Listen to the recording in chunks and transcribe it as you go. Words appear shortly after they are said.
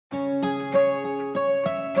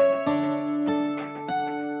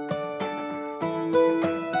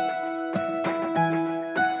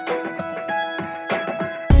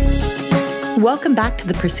Welcome back to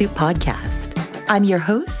the Pursuit Podcast. I'm your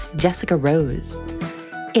host, Jessica Rose.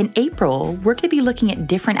 In April, we're going to be looking at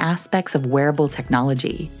different aspects of wearable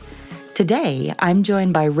technology. Today, I'm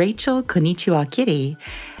joined by Rachel Konichiwakitty,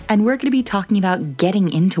 and we're going to be talking about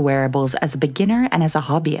getting into wearables as a beginner and as a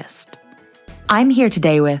hobbyist. I'm here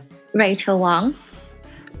today with Rachel Wong.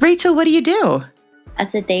 Rachel, what do you do?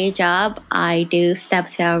 As a day job, I do stem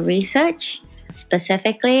cell research.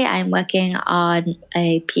 Specifically, I'm working on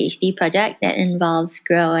a PhD project that involves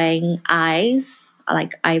growing eyes,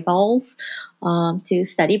 like eyeballs, to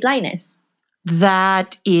study blindness.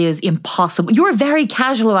 That is impossible. You were very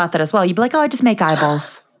casual about that as well. You'd be like, I just make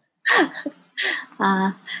eyeballs.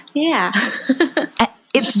 Yeah.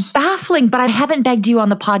 It's baffling, but I haven't begged you on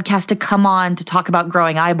the podcast to come on to talk about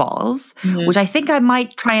growing eyeballs, which I think I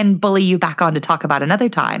might try and bully you back on to talk about another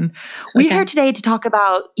time. We're here today to talk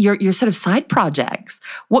about your sort of side projects.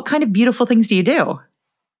 What kind of beautiful things do you do?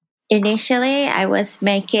 Initially, I was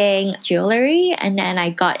making jewelry, and then I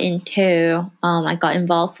got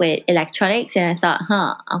involved with electronics, and I thought,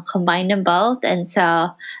 I'll combine them both. And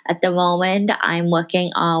so at the moment, I'm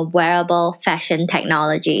working on wearable fashion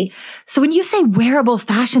technology. So when you say wearable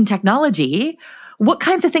fashion technology, what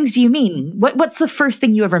kinds of things do you mean? What's the first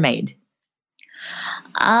thing you ever made?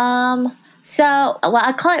 I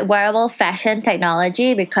call it wearable fashion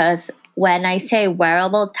technology because when I say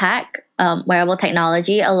wearable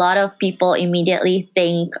technology, a lot of people immediately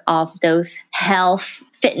think of those health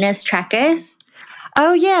fitness trackers.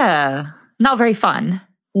 Oh, yeah. Not very fun.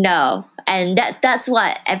 No. And that's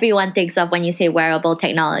what everyone thinks of when you say wearable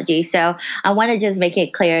technology. So I want to just make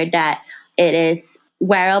it clear that it is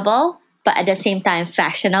wearable, but at the same time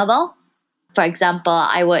fashionable. For example,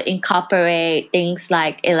 I would incorporate things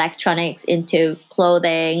like electronics into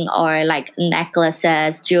clothing or like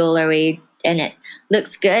necklaces, jewelry, and it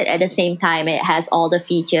looks good. At the same time, it has all the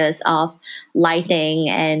features of lighting,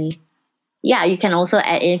 and yeah, you can also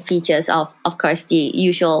add in features of course, the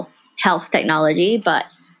usual health technology, but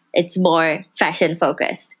it's more fashion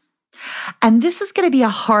focused. And this is going to be a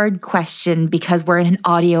hard question because we're in an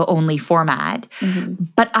audio-only format.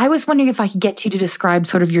 But I was wondering if I could get you to describe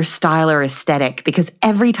sort of your style or aesthetic, because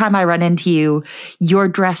every time I run into you, you're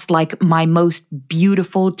dressed like my most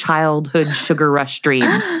beautiful childhood sugar rush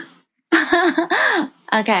dreams.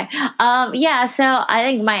 Okay. So I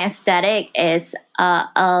think my aesthetic is a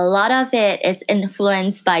lot of it is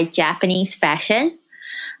influenced by Japanese fashion.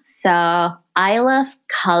 So I love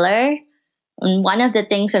color. And one of the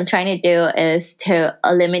things I'm trying to do is to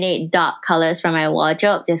eliminate dark colors from my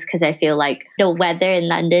wardrobe just because I feel like the weather in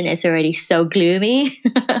London is already so gloomy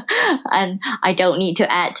and I don't need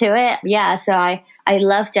to add to it. Yeah, so I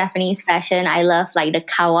love Japanese fashion. I love like the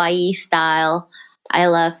kawaii style. I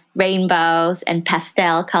love rainbows and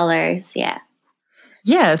pastel colors.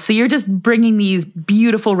 Yeah, so you're just bringing these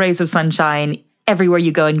beautiful rays of sunshine everywhere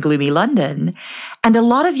you go in gloomy London. And a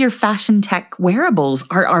lot of your fashion tech wearables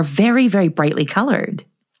are very, very brightly colored.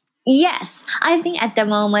 Yes, I think at the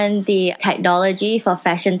moment, the technology for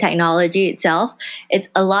fashion technology itself,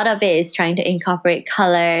 a lot of it is trying to incorporate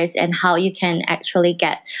colors and how you can actually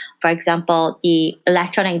get, for example, the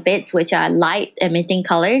electronic bits, which are light emitting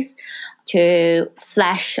colors, to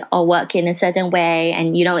flash or work in a certain way.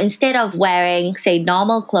 And, instead of wearing, say,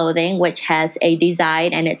 normal clothing, which has a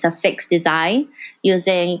design and it's a fixed design,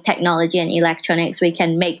 using technology and electronics, we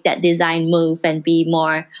can make that design move and be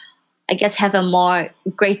more, have a more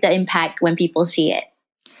greater impact when people see it.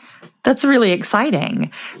 That's really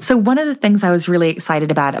exciting. So one of the things I was really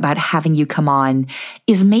excited about having you come on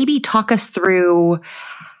is maybe talk us through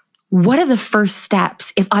what are the first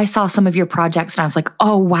steps if I saw some of your projects and I was like,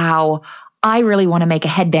 oh, wow, I really want to make a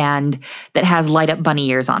headband that has light up bunny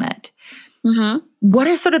ears on it. What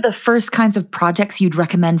are sort of the first kinds of projects you'd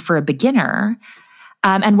recommend for a beginner?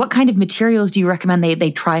 And what kind of materials do you recommend they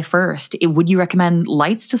try first? Would you recommend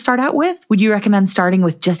lights to start out with? Would you recommend starting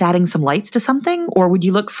with just adding some lights to something? Or would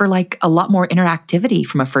you look for like a lot more interactivity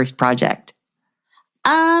from a first project?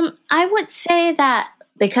 I would say that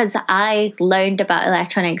because I learned about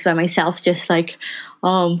electronics by myself, just like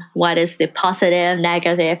what is the positive,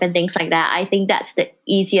 negative, and things like that. I think that's the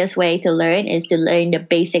easiest way to learn is to learn the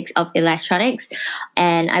basics of electronics.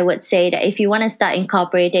 And I would say that if you want to start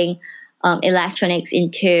incorporating electronics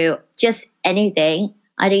into just anything,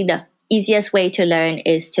 I think the easiest way to learn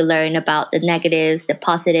is to learn about the negatives, the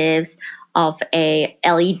positives of a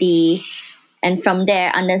LED, and from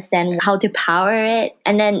there understand how to power it.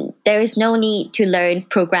 And then there is no need to learn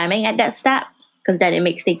programming at that step because then it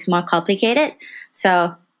makes things more complicated.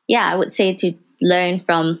 So yeah, I would say to learn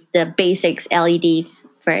from the basics LEDs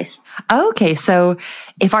first. Okay, so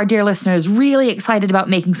if our dear listener is really excited about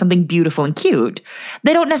making something beautiful and cute,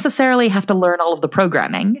 they don't necessarily have to learn all of the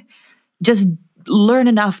programming. Just learn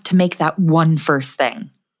enough to make that one first thing.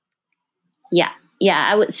 Yeah. Yeah.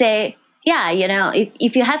 I would say, yeah,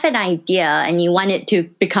 if you have an idea and you want it to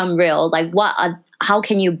become real, like how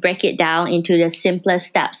can you break it down into the simplest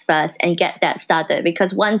steps first and get that started?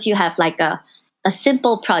 Because once you have like a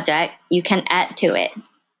simple project, you can add to it.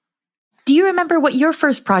 Do you remember what your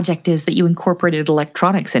first project is that you incorporated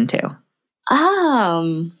electronics into?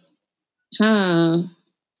 I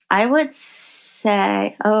would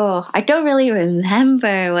say, I don't really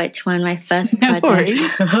remember which one my first project. No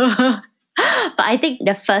worries. But I think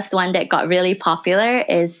the first one that got really popular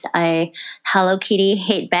is a Hello Kitty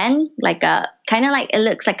headband, like it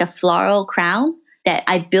looks like a floral crown that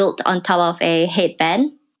I built on top of a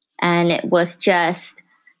headband. And it was just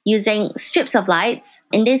using strips of lights.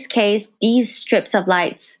 In this case, these strips of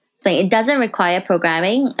lights, it doesn't require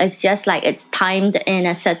programming. It's just like it's timed in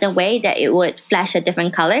a certain way that it would flash a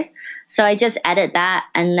different color. So I just added that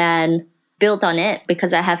and then built on it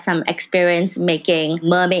because I have some experience making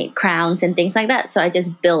mermaid crowns and things like that. So I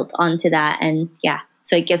just built onto that, and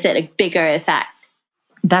so it gives it a bigger effect.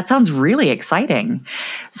 That sounds really exciting.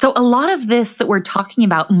 So a lot of this that we're talking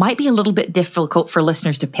about might be a little bit difficult for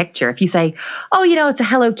listeners to picture. If you say, oh, it's a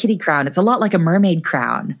Hello Kitty crown. It's a lot like a mermaid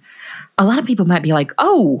crown. A lot of people might be like,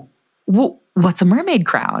 oh, what's a mermaid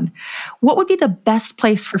crown? What would be the best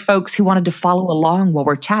place for folks who wanted to follow along while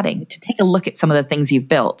we're chatting to take a look at some of the things you've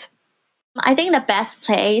built? I think the best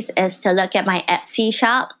place is to look at my Etsy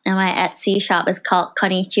shop. And my Etsy shop is called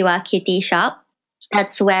Konichiwakitty shop.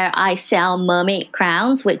 That's where I sell mermaid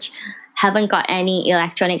crowns, which haven't got any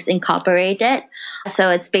electronics incorporated.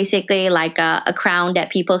 So it's basically like a crown that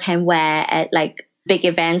people can wear at like big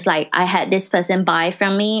events. Like I had this person buy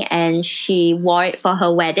from me and she wore it for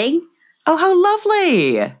her wedding. Oh, how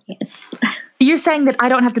lovely. Yes. You're saying that I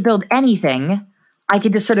don't have to build anything. I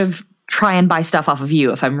could just sort of try and buy stuff off of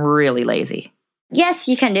you if I'm really lazy. Yes,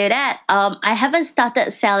 you can do that. I haven't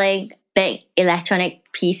started selling big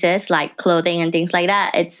electronic pieces like clothing and things like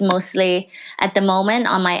that. It's mostly, at the moment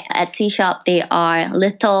on my Etsy shop, they are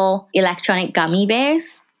little electronic gummy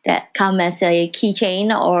bears that come as a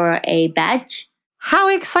keychain or a badge. How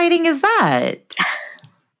exciting is that?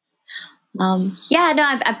 I'm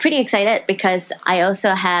pretty excited because I also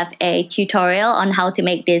have a tutorial on how to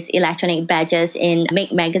make these electronic badges in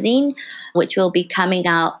Make magazine, which will be coming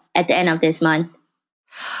out at the end of this month.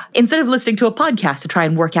 Instead of listening to a podcast to try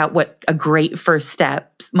and work out what a great first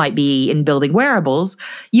step might be in building wearables,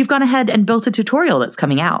 you've gone ahead and built a tutorial that's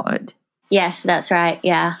coming out. Yes, that's right.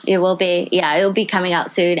 Yeah, it will be coming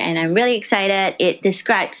out soon, and I'm really excited. It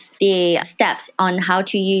describes the steps on how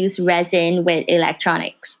to use resin with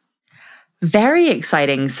electronics. Very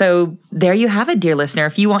exciting. So there you have it, dear listener.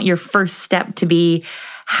 If you want your first step to be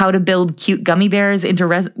how to build cute gummy bears into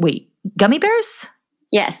gummy bears?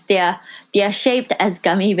 Yes, they're shaped as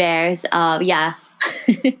gummy bears.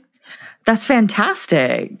 That's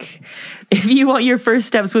fantastic. If you want your first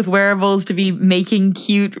steps with wearables to be making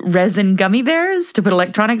cute resin gummy bears to put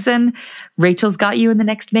electronics in, Rachel's got you in the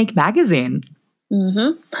next Make magazine.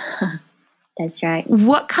 Mm-hmm. That's right.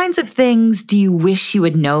 What kinds of things do you wish you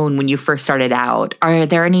had known when you first started out? Are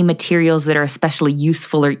there any materials that are especially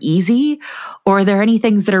useful or easy? Or are there any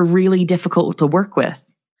things that are really difficult to work with?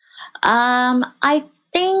 I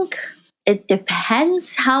think it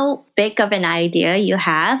depends how big of an idea you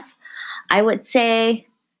have. I would say,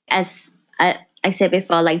 as I said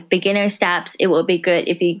before, like beginner steps, it would be good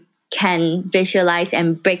if you can visualize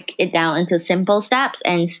and break it down into simple steps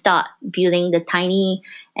and start building the tiny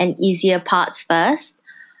and easier parts first.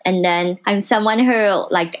 And then I'm someone who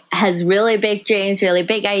like has really big dreams, really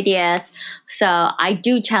big ideas. So I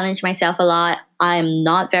do challenge myself a lot. I'm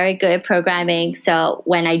not very good at programming. So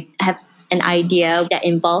when I have an idea that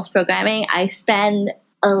involves programming, I spend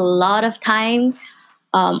a lot of time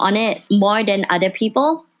on it, more than other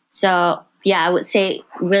people. So I would say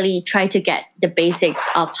really try to get the basics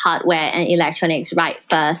of hardware and electronics right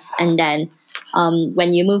first. And then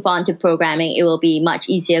when you move on to programming, it will be much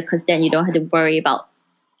easier because then you don't have to worry about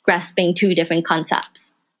grasping two different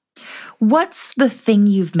concepts. What's the thing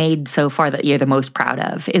you've made so far that you're the most proud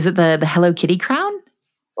of? Is it the Hello Kitty crown?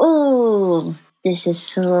 Oh, this is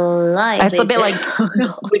slightly... It's a bit like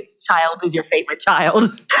which child is your favorite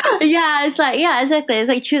child? Exactly. It's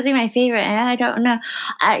like choosing my favorite. I don't know.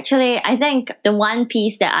 Actually, I think the one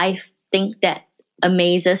piece that I think that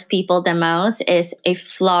amazes people the most is a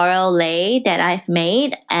floral lei that I've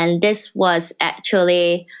made. And this was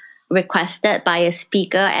actually requested by a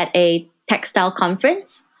speaker at a textile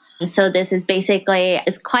conference. And so this is basically,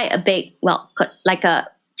 it's quite a big, well, like a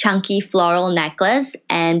chunky floral necklace.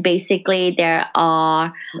 And basically there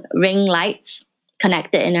are ring lights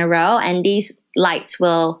connected in a row. And these lights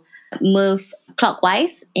will move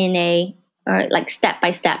clockwise in a or like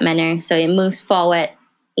step-by-step manner. So it moves forward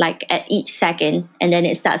like at each second, and then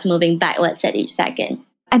it starts moving backwards at each second.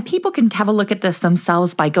 And people can have a look at this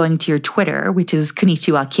themselves by going to your Twitter, which is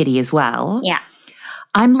Konichiwakitty as well. Yeah.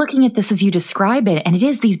 I'm looking at this as you describe it, and it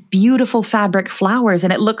is these beautiful fabric flowers,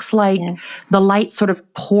 and it looks like the light sort of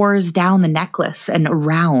pours down the necklace and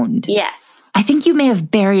around. Yes. I think you may have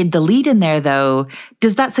buried the lead in there, though.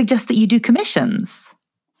 Does that suggest that you do commissions?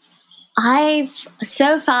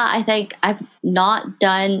 So far, I think I've not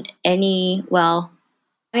done any, well,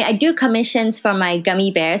 I mean, I do commissions for my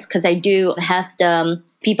gummy bears because I do have them,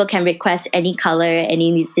 people can request any color,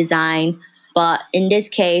 any design. But in this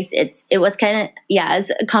case, it was kind of,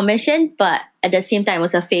 it's a commission, but at the same time, it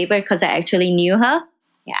was a favor because I actually knew her.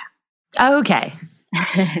 Yeah. Okay.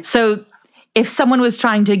 So if someone was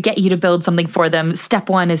trying to get you to build something for them, step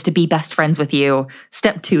 1 is to be best friends with you.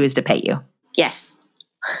 Step 2 is to pay you. Yes.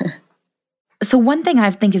 So one thing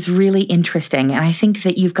I think is really interesting, and I think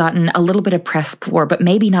that you've gotten a little bit of press for, but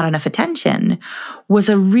maybe not enough attention, was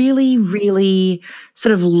a really, really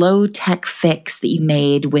sort of low-tech fix that you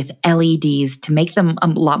made with LEDs to make them a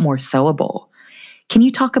lot more sewable. Can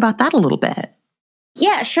you talk about that a little bit?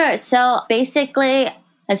 Yeah, sure. So basically,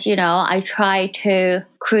 as you know, I try to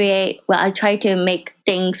make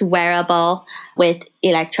things wearable with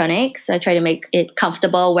electronics. So I try to make it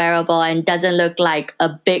comfortable, wearable, and doesn't look like a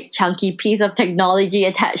big chunky piece of technology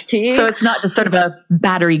attached to you. So it's not just sort of a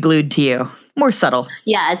battery glued to you, more subtle.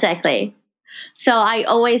 Yeah, exactly. So I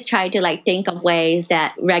always try to think of ways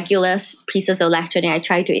that regular pieces of electronics, I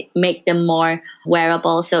try to make them more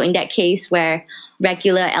wearable. So in that case where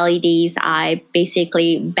regular LEDs, I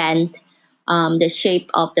basically bend the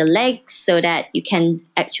shape of the legs so that you can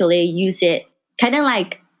actually use it kind of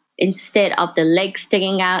like instead of the legs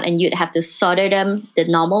sticking out and you'd have to solder them the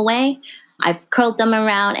normal way. I've curled them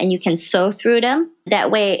around and you can sew through them.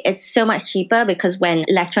 That way it's so much cheaper because when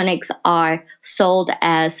electronics are sold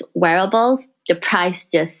as wearables, the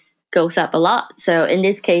price just goes up a lot. So in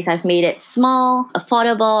this case, I've made it small,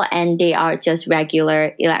 affordable, and they are just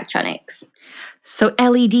regular electronics. So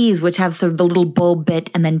LEDs, which have sort of the little bulb bit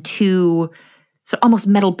and then 2 so almost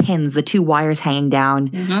metal pins, the 2 wires hanging down.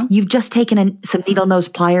 Mm-hmm. You've just taken some needle nose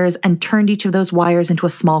pliers and turned each of those wires into a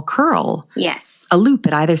small curl. Yes. A loop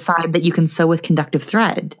at either side that you can sew with conductive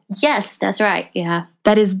thread. Yes, that's right. Yeah.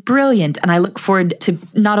 That is brilliant. And I look forward to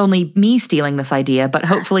not only me stealing this idea, but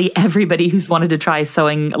hopefully everybody who's wanted to try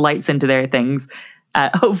sewing lights into their things,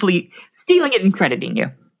 hopefully stealing it and crediting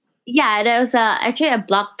you. Yeah, there was actually a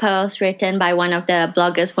blog post written by one of the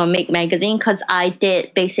bloggers for Make Magazine because I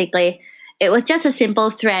did basically, it was just a simple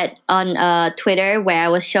thread on Twitter where I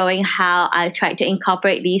was showing how I tried to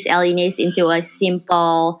incorporate these LEDs into a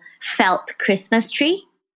simple felt Christmas tree.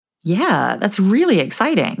 Yeah, that's really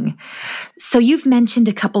exciting. So you've mentioned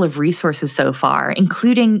a couple of resources so far,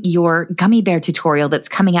 including your gummy bear tutorial that's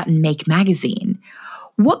coming out in Make Magazine.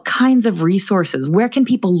 What kinds of resources, where can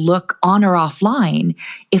people look on or offline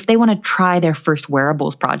if they want to try their first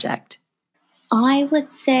wearables project? I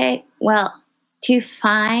would say, to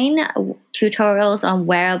find tutorials on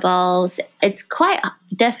wearables, it's quite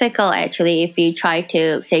difficult actually if you try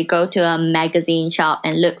to, say, go to a magazine shop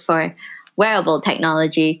and look for wearable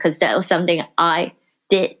technology, because that was something I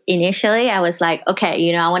did initially. I was like,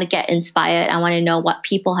 okay, I want to get inspired. I want to know what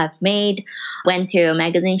people have made. Went to a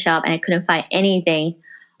magazine shop and I couldn't find anything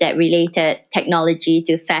that related technology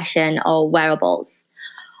to fashion or wearables.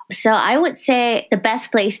 So I would say the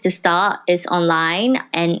best place to start is online.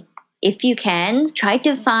 And if you can, try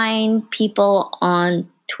to find people on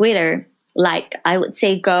Twitter. Like I would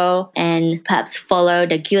say go and perhaps follow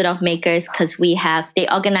the Guild of Makers because they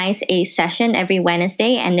organize a session every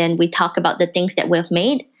Wednesday and then we talk about the things that we've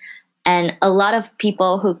made. And a lot of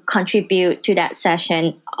people who contribute to that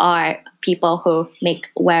session are people who make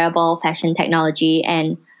wearable fashion technology.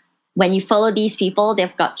 And when you follow these people,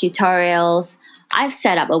 they've got tutorials. I've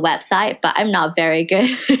set up a website, but I'm not very good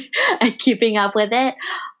at keeping up with it.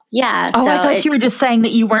 Yeah. Oh, I thought you were just saying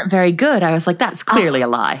that you weren't very good. I was like, that's clearly a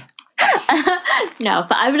lie. No,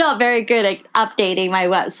 but I'm not very good at updating my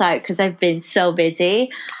website because I've been so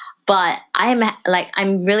busy. But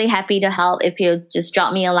I'm really happy to help if you just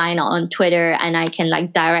drop me a line on Twitter and I can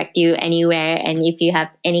like direct you anywhere. And if you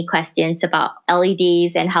have any questions about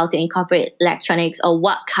LEDs and how to incorporate electronics or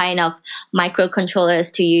what kind of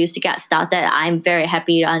microcontrollers to use to get started, I'm very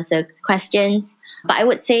happy to answer questions. But I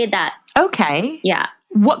would say that, Okay. yeah,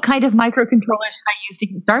 What kind of microcontroller should I use to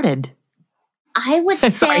get started? I would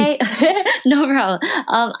say, no problem.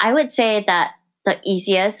 I would say that the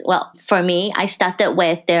easiest, well, for me, I started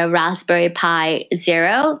with the Raspberry Pi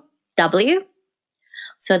Zero W.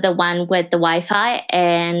 So the one with the Wi-Fi.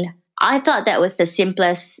 And I thought that was the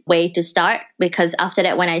simplest way to start, because after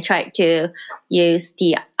that, when I tried to use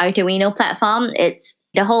the Arduino platform,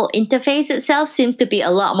 the whole interface itself seems to be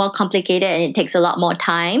a lot more complicated and it takes a lot more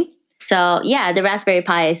time. So yeah, the Raspberry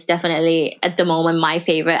Pi is definitely at the moment my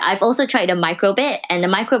favorite. I've also tried the microbit, and the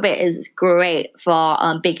microbit is great for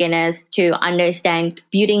beginners to understand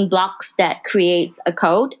building blocks that creates a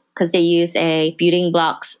code, because they use a building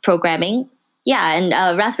blocks programming. Yeah,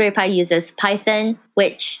 and Raspberry Pi uses Python,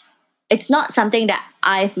 which it's not something that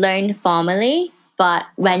I've learned formally, but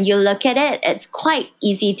when you look at it, it's quite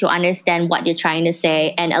easy to understand what you're trying to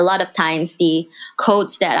say. And a lot of times the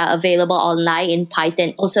codes that are available online in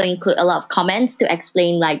Python also include a lot of comments to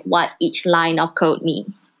explain like what each line of code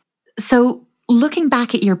means. So looking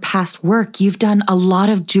back at your past work, you've done a lot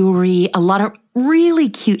of jewelry, a lot of really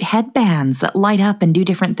cute headbands that light up and do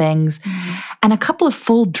different things, and a couple of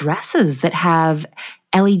full dresses that have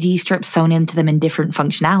LED strips sewn into them in different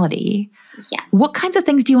functionality. Yeah. What kinds of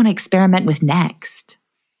things do you want to experiment with next?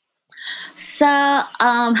 So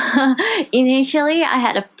initially I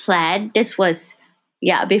had a plan. This was,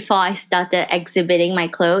 before I started exhibiting my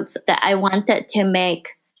clothes, that I wanted to make,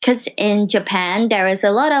 because in Japan, there is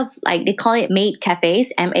a lot of, like, they call it maid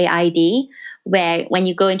cafes, MAID, where when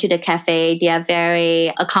you go into the cafe, they are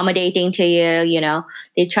very accommodating to you. You know,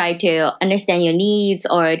 they try to understand your needs,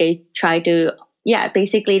 or they try to,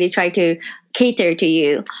 basically they try to cater to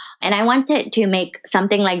you. And I wanted to make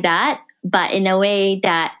something like that, but in a way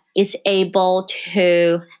that is able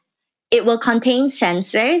to, it will contain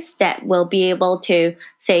sensors that will be able to,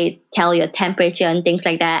 say, tell your temperature and things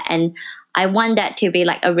like that. And I want that to be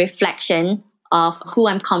like a reflection of who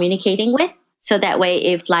I'm communicating with. So that way,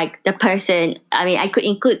 if like the person, I mean, I could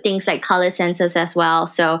include things like color sensors as well.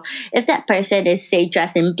 So if that person is, say,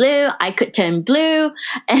 dressed in blue, I could turn blue.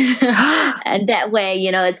 And that way,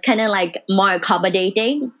 you know, it's kind of like more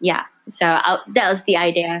accommodating. Yeah. So that was the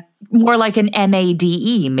idea. More like an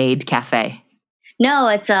MADE, maid cafe. No,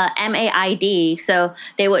 it's a MAID. So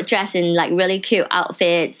they would dress in like really cute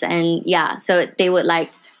outfits. And so they would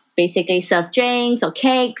like basically serve drinks or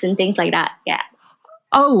cakes and things like that. Yeah.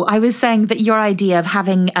 Oh, I was saying that your idea of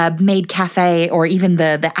having a maid cafe, or even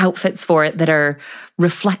the outfits for it that are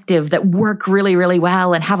reflective, that work really, really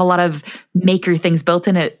well and have a lot of maker things built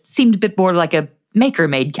in it, seemed a bit more like a maker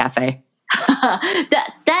maid cafe.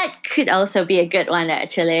 That could also be a good one,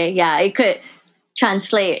 actually. Yeah, it could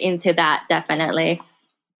translate into that, definitely.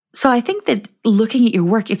 So I think that looking at your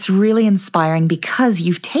work, it's really inspiring because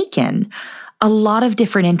you've taken a lot of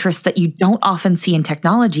different interests that you don't often see in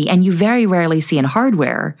technology and you very rarely see in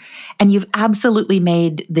hardware. And you've absolutely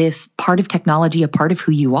made this part of technology a part of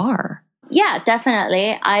who you are. Yeah,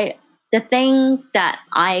 definitely. The thing that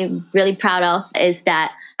I'm really proud of is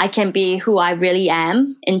that I can be who I really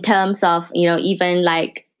am, in terms of, you know, even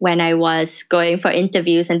like when I was going for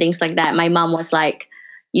interviews and things like that, my mom was like,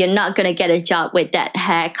 "You're not going to get a job with that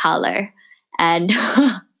hair color." And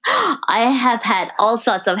I have had all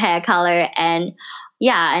sorts of hair color, and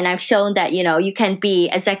I've shown that, you know, you can be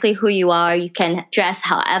exactly who you are. You can dress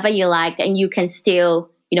however you like, and you can still,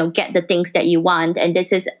 you know, get the things that you want. And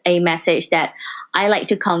this is a message that I like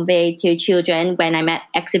to convey to children when I'm at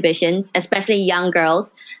exhibitions, especially young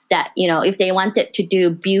girls, that, you know, if they wanted to do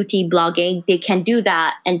beauty blogging, they can do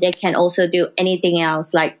that. And they can also do anything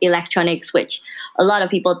else, like electronics, which a lot of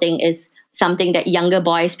people think is something that younger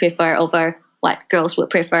boys prefer over what girls would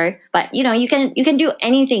prefer. But, you know, you can do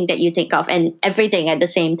anything that you think of and everything at the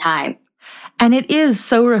same time. And it is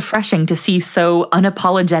so refreshing to see so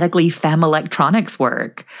unapologetically femme electronics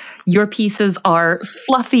work. Your pieces are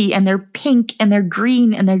fluffy and they're pink and they're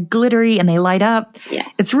green and they're glittery and they light up.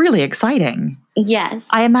 Yes. It's really exciting. Yes.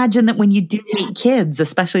 I imagine that when you do meet kids,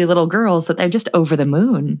 especially little girls, that they're just over the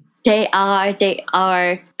moon. They are,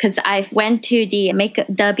 because I've went to the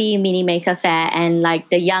Derby Mini Maker Fair, and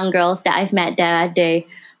like the young girls that I've met there, they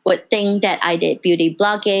would think that I did beauty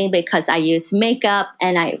blogging because I use makeup,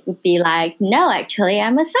 and I would be like, "No, actually,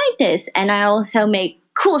 I'm a scientist, and I also make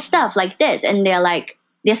cool stuff like this." And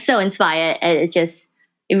they're so inspired, and it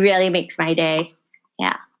really makes my day.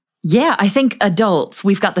 Yeah. Yeah, I think adults,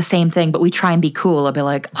 we've got the same thing, but we try and be cool. I'll be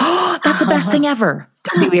like, oh, that's the best thing ever.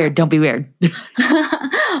 Don't be weird. Don't be weird.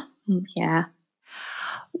 Yeah.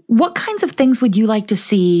 What kinds of things would you like to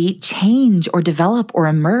see change or develop or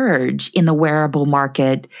emerge in the wearable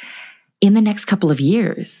market in the next couple of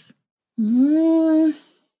years?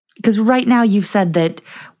 Because right now you've said that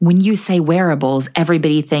when you say wearables,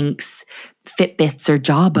 everybody thinks Fitbits or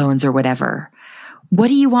Jawbones or whatever. What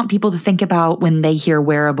do you want people to think about when they hear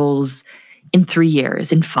wearables in 3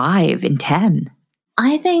 years, in 5, in 10?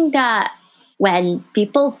 I think that when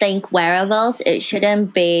people think wearables, it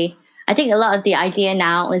shouldn't be. I think a lot of the idea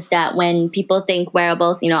now is that when people think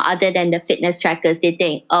wearables, other than the fitness trackers, they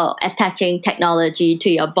think, oh, attaching technology to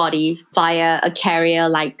your body via a carrier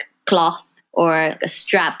like cloth or a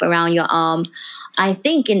strap around your arm. I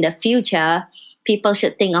think in the future, people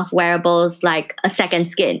should think of wearables like a second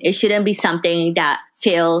skin. It shouldn't be something that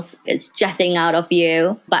feels it's jutting out of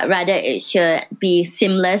you, but rather it should be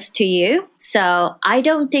seamless to you. So I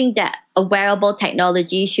don't think that a wearable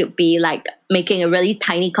technology should be like making a really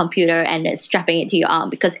tiny computer and then strapping it to your arm,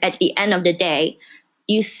 because at the end of the day,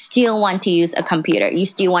 you still want to use a computer. You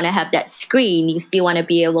still want to have that screen. You still want to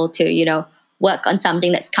be able to, work on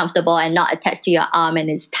something that's comfortable and not attached to your arm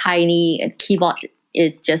and is tiny and keyboard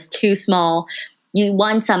is just too small. You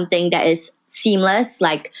want something that is seamless,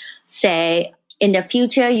 like say in the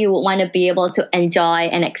future you would want to be able to enjoy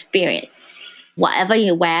an experience. Whatever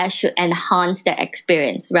you wear should enhance that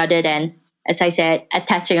experience rather than, as I said,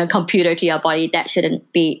 attaching a computer to your body. That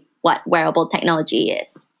shouldn't be what wearable technology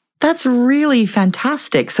is. That's really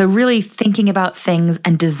fantastic. So really thinking about things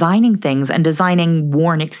and designing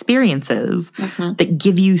worn experiences that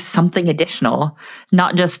give you something additional,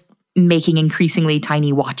 not just making increasingly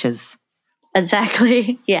tiny watches.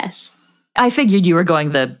 Exactly. Yes. I figured you were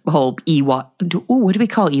going the whole e-watch. What do we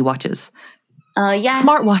call e-watches? Yeah.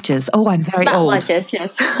 Smart watches. Oh, I'm very old. Smart watches,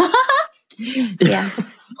 yes. Yeah.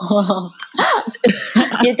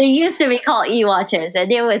 Yeah. They used to be called e-watches,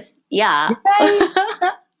 and it was, yeah.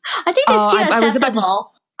 I think it's still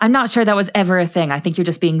acceptable. I'm not sure that was ever a thing. I think you're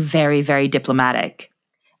just being very, very diplomatic.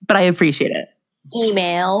 But I appreciate it.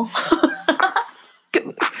 Email.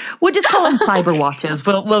 We'll just call them cyber watches.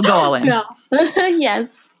 We'll go all in. Yeah.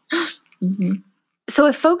 Yes. So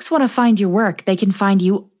if folks want to find your work, they can find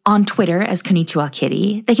you on Twitter as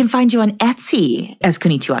Konichiwakitty. They can find you on Etsy as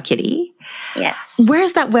Konichiwakitty. Yes.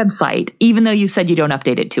 Where's that website, even though you said you don't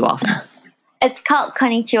update it too often? It's called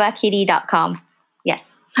Konichiwakitty.com.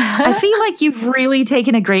 Yes. I feel like you've really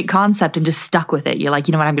taken a great concept and just stuck with it. You're like,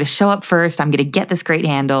 you know what, I'm going to show up first. I'm going to get this great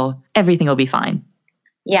handle. Everything will be fine.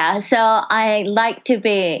 Yeah, so I like to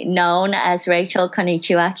be known as Rachel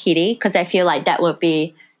Konichiwakitty because I feel like that would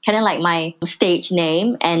be kind of like my stage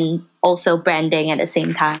name and also branding at the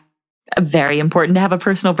same time. Very important to have a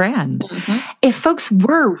personal brand. If folks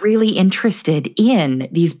were really interested in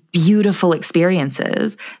these beautiful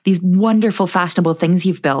experiences, these wonderful fashionable things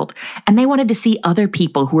you've built, and they wanted to see other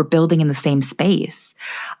people who are building in the same space,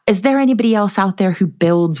 is there anybody else out there who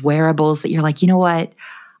builds wearables that you're like, you know what,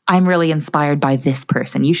 I'm really inspired by this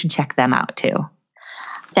person. You should check them out too.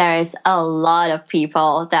 There's a lot of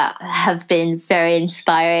people that have been very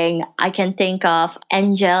inspiring. I can think of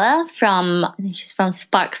Angela she's from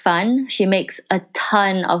Spark Fun. She makes a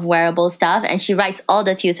ton of wearable stuff and she writes all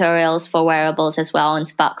the tutorials for wearables as well on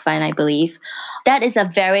Spark Fun, I believe. That is a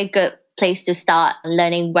very good place to start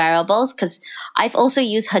learning wearables because I've also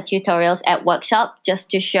used her tutorials at workshop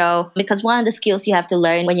just to show, because one of the skills you have to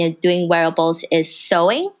learn when you're doing wearables is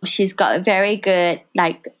sewing. She's got very good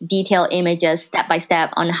detailed images step by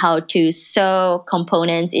step on how to sew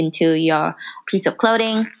components into your piece of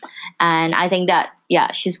clothing. And I think that,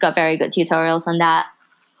 yeah, she's got very good tutorials on that.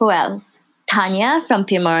 Who else? Tanya from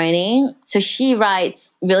Pimorini. So she blogs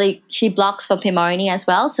for Pimorini as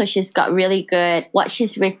well. So she's got really good, what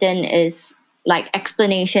she's written is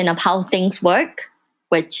explanation of how things work,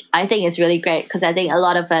 which I think is really great because I think a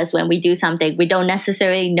lot of us, when we do something, we don't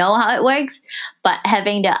necessarily know how it works, but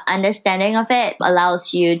having the understanding of it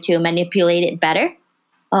allows you to manipulate it better.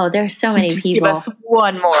 Oh, there's so many people. Give us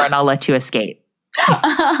one more and I'll let you escape.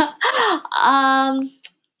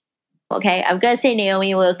 Okay, I'm going to say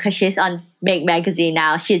Naomi Wu because she's on Make Magazine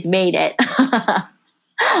now. She's made it.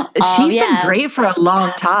 She's been great for a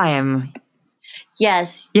long time.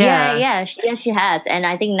 Yes. Yeah. She has. And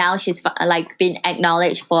I think now she's been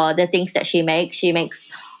acknowledged for the things that she makes. She makes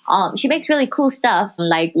really cool stuff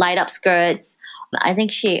like light up skirts. I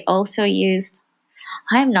think she also used,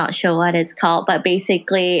 I'm not sure what it's called, but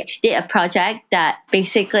basically she did a project that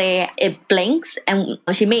basically it blinks and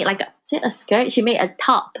she made is it a skirt? She made a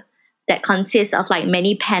top that consists of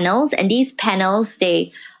many panels, and these panels,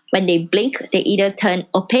 they when they blink, they either turn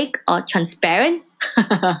opaque or transparent.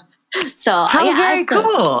 So How yeah, very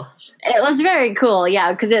cool. It was very cool,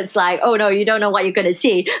 yeah, because it's like, oh no, you don't know what you're gonna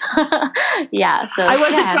see. Yeah, so I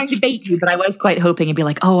wasn't trying to bait you, but I was quite hoping and be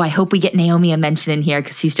like, oh, I hope we get Naomi a mention in here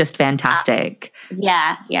because she's just fantastic.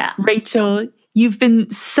 Yeah. Rachel, you've been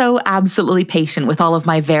so absolutely patient with all of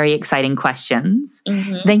my very exciting questions.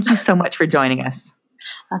 Mm-hmm. Thank you so much for joining us.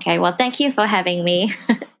 Okay, well, thank you for having me.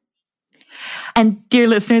 And dear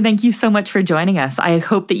listener, thank you so much for joining us. I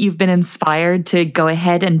hope that you've been inspired to go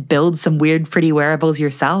ahead and build some weird, pretty wearables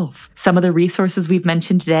yourself. Some of the resources we've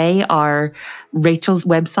mentioned today are Rachel's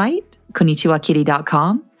website,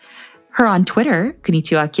 Konichiwakitty.com, her on Twitter,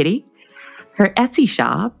 Konichiwakitty, her Etsy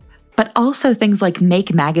shop, but also things like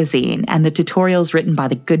Make Magazine and the tutorials written by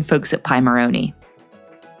the good folks at Pimaroni.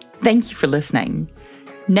 Thank you for listening.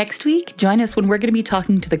 Next week, join us when we're going to be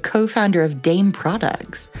talking to the co-founder of Dame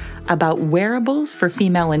Products about wearables for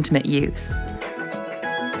female intimate use.